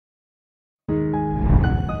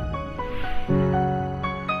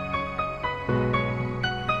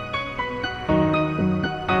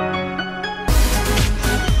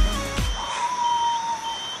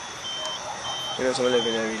know some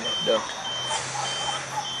living really. Duh.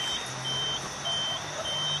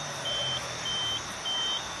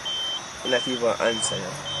 Not even answer you.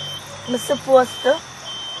 I'm supposed to.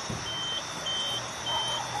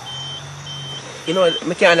 You know,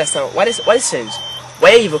 I can't understand. What is sense?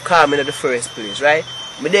 Why you even call me in the first place, right?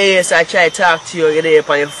 Me there, so I try to talk to you, you're there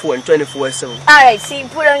on your phone 24/7. Alright, see,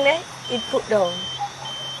 put down there, it put down.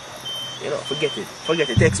 You know, forget it. Forget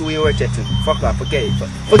it. Text who you were chatting. Fuck off, forget it.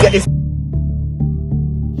 Forget it.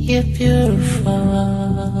 You're beautiful.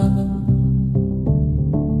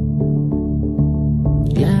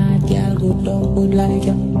 Glad girl, good dog, good like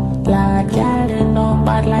you. Glad girl, they know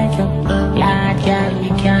bad like you. Glad girl, we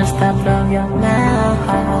can't stop love you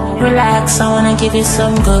now. Relax, I wanna give you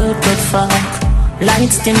some good fuck.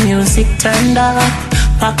 Lights, the music turned up.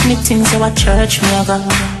 Pack me things you at church, me I go.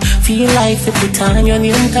 Feel like you put on your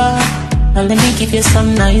new car. Now let me give you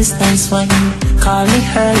some nice wine. Call me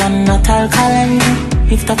her and not alkaline.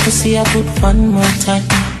 If the pussy I put one more time.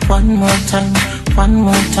 One more time. One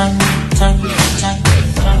more time.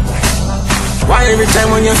 Why every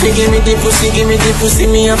time when you feel give me the pussy,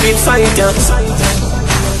 me a big fighter?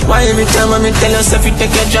 Why every time when me tell yourself you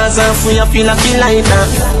take your jaws off, you feel like you like that?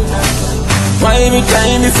 Why every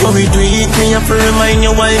time before we do it, me have to remind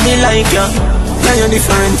you why me like ya? Now you're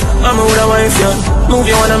different, I'm a older wife, yeah. Move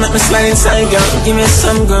you wanna make me slide inside, yeah. Give me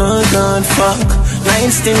some good fuck.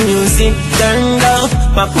 Lights, the music turned up.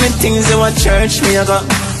 Pack me things you at church, me I got.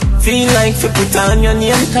 Feel like you put on your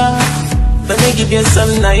name tag. Let me give you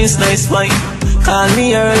some nice wine. Call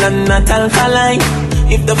me Earl and not alkaline.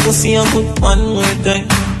 If the pussy I put one more time.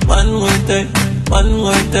 One more time. One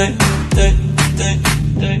more time.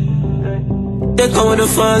 Take out the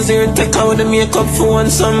fuzz here, take out the makeup for one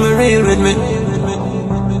summer real with me.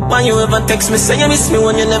 Why you ever text me say you miss me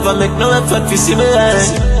when you never make no effort to see me head?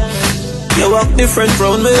 You walk different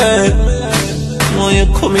round me head. When you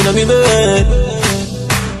come in on me bed,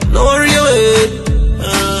 no worry you wait.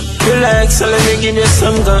 Relax, so let me give you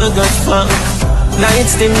some good fuck.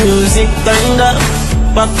 Lights, the music turned up.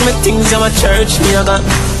 Back me things you at church, me I got.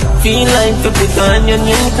 Feel like you put on your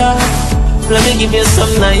new car. Let me give you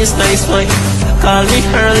some nice wine. Call me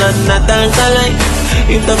Earl and not alkaline.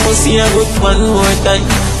 If the pussy I good one more time.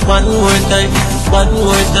 One more time. One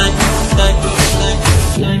more time.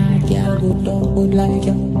 Glad girl, good dog, good like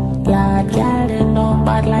you. Glad girl, they know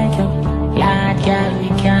bad like you. Glad girl, we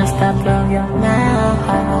can't stop love you now.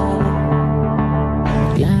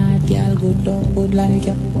 Glad girl, good dog, good like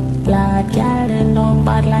you. Glad girl, they know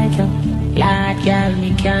bad like you. Glad girl, we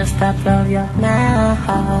can't stop love you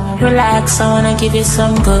now. Relax, I wanna give you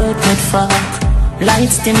some good fuck.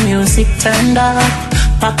 Lights, the music turned up.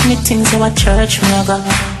 Pack me things you at church, me I go.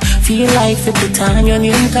 Feel like you put on your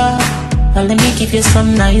new car. Now let me give you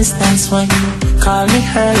some nice wine. Call me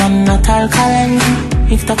Earl and not alkaline.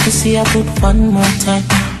 If the pussy I put one more time.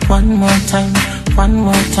 One more time. One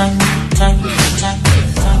more time.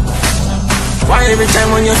 Why every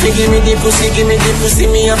time when you feel give me the pussy,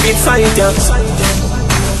 me a big fighter?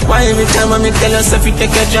 Why every time when me tell yourself you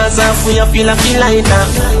take your jaws off, you feel like you like that?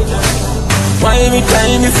 Why every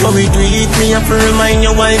time before we do it, me have to remind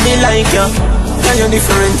you why me like ya? Now you're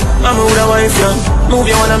different, I'm a older wife, yeah. Move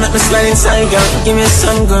you wanna make me slide inside, yeah. Give me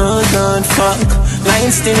some good fuck.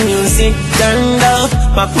 Lights, the music turned up.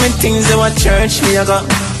 Pack me things you at church, me I got.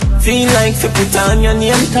 Feel like you put on your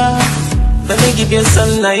name tag. Let me give you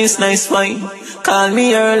some nice wine. Call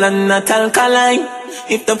me Earl and not alkaline.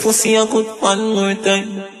 If the pussy I good one more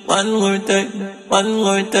time. One more time. One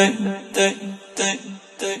more time.